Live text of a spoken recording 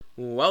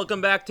Welcome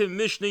back to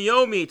Mishna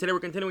Yomi. Today we're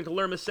continuing to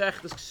learn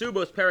Masechtas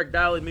Kesubos, Perek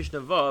Daled, Mishna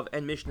Vav,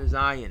 and Mishna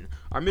Zayin.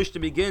 Our Mishnah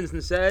begins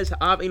and says,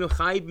 Av einu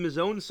chayv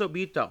mizon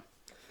sobita.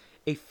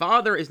 A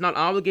father is not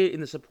obligated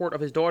in the support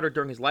of his daughter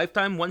during his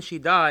lifetime. Once she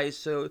dies,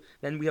 so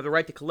then we have the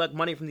right to collect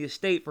money from the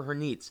estate for her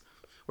needs.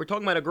 We're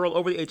talking about a girl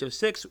over the age of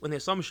 6, when the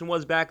assumption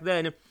was back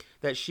then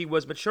that she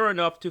was mature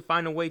enough to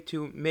find a way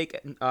to make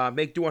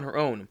do on her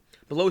own.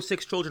 Below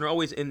 6 children are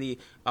always in the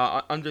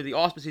under the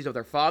auspices of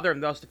their father,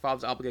 and thus the father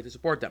is obligated to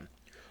support them.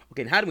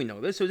 Okay, and how do we know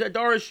this? So that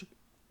Darish,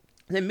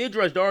 the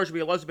Midrash Darish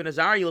Elazar ben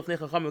Azariah lefnei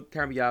Chacham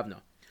Kerem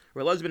B'Yavna.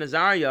 Elazar ben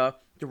Azariah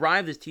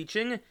derived his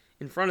teaching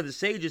in front of the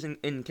sages in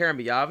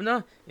Kerem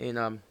B'Yavna, in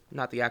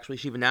not the actual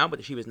yeshiva now, but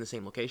the yeshiva is in the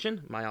same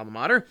location, my alma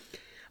mater.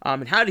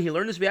 And how did he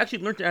learn this? We actually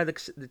learned it out of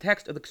the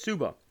text of the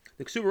Kesuba.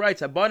 The Kesuba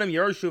writes, "Abanim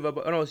Yershu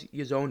v'Abanos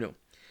Yizonu,"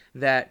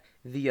 that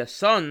the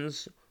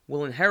sons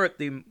will inherit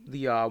the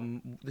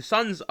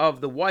sons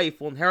of the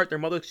wife will inherit their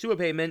mother's Kesuba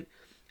payment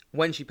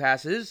when she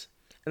passes,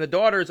 and the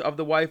daughters of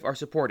the wife are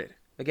supported.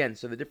 Again,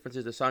 so the difference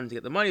is the sons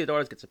get the money, the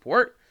daughters get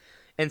support.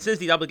 And since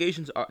these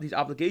obligations are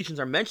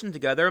mentioned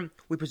together,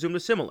 we presume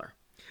they're similar.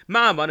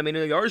 Just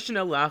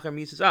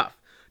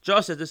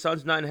as the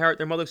sons do not inherit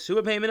their mother's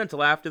Kesuba payment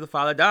until after the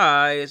father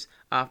dies,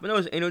 and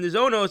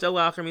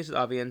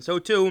so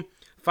too,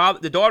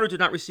 the daughter do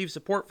not receive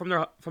support from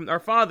their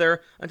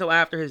father until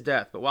after his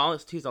death. But while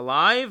he's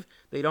alive,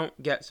 they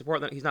don't get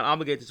support. He's not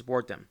obligated to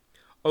support them.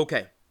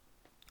 Okay.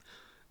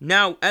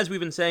 Now, as we've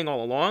been saying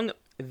all along,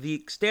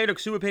 the standard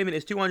Kesuba payment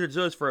is 200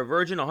 zuz for a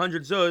virgin,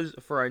 100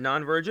 zuz for a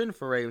non-virgin,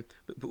 for a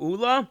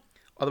bu'ula,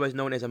 otherwise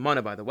known as a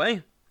mana, by the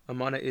way. A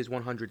mana is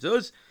 100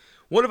 zuz.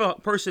 What if a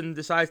person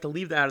decides to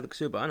leave that out of the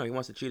Kesuba? I know he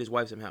wants to cheat his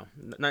wife somehow.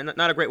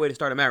 Not a great way to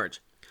start a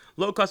marriage.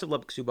 Low cost of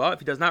love Kesuba. If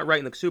he does not write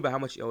in the Kesuba how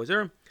much he owes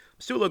her,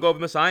 Psula gov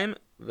Masayim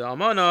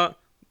v'almana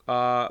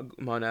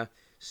mana.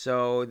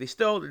 So they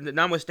still,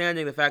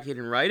 notwithstanding the fact he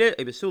didn't write it,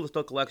 a Basula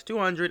still collects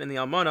 200 and the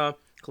almana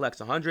collects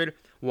 100.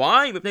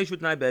 Why? Because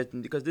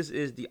this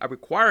is a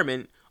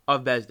requirement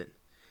of Bezdin.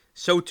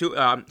 So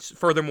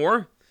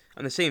furthermore,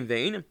 on the same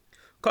vein,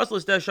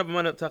 let's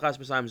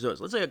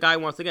say a guy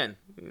wants,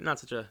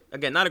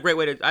 not a great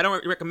way to, I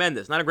don't recommend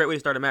this, not a great way to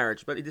start a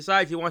marriage, but he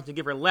decides he wants to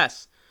give her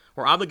less,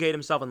 or obligate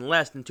himself in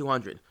less than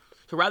 200.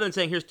 So rather than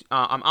saying,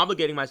 I'm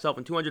obligating myself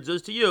in 200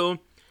 zuz to you,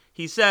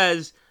 he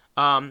says,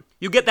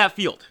 you get that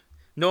field,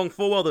 knowing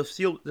full well the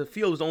field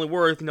is only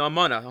worth, a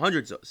mana,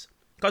 100 zuz.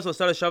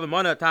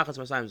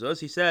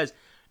 He says,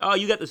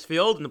 you get this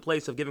field in the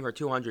place of giving her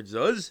 200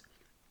 zuz.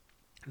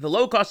 The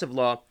low cost of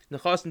law, and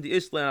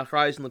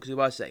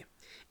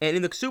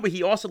in the Kesuba,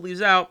 he also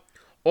leaves out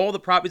all the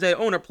properties I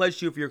own are pledged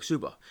to you for your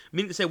Kesuba.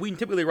 Meaning to say, we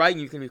typically write,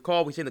 and you can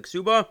recall, we say in the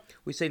Kesuba,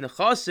 we say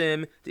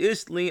nechasim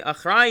isli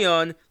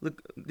achrayon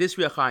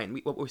disri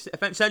achayin. What we're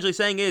essentially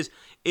saying is,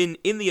 in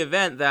the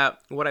event that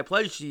what I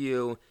pledge to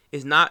you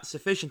is not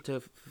sufficient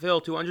to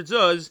fulfill 200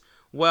 zuz,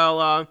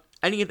 well,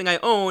 anything I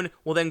own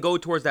will then go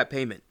towards that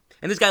payment.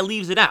 And this guy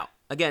leaves it out.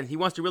 Again, he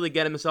wants to really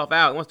get himself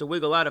out. He wants to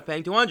wiggle out of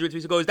paying 200. So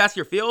he goes, that's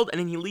your field. And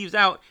then he leaves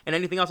out, and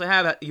anything else I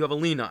have, you have a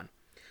lien on.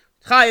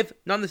 Chayiv,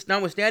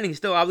 notwithstanding, he's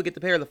still obligated to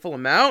pay her the full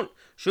amount.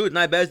 Should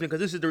not Bezdin, because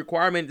this is the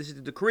requirement, this is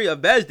the decree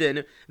of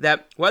Bezdin,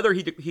 that whether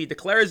he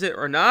declares it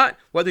or not,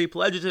 whether he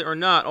pledges it or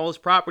not, all his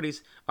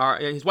properties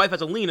his wife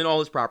has a lien in all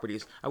his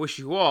properties. I wish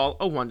you all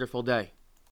a wonderful day.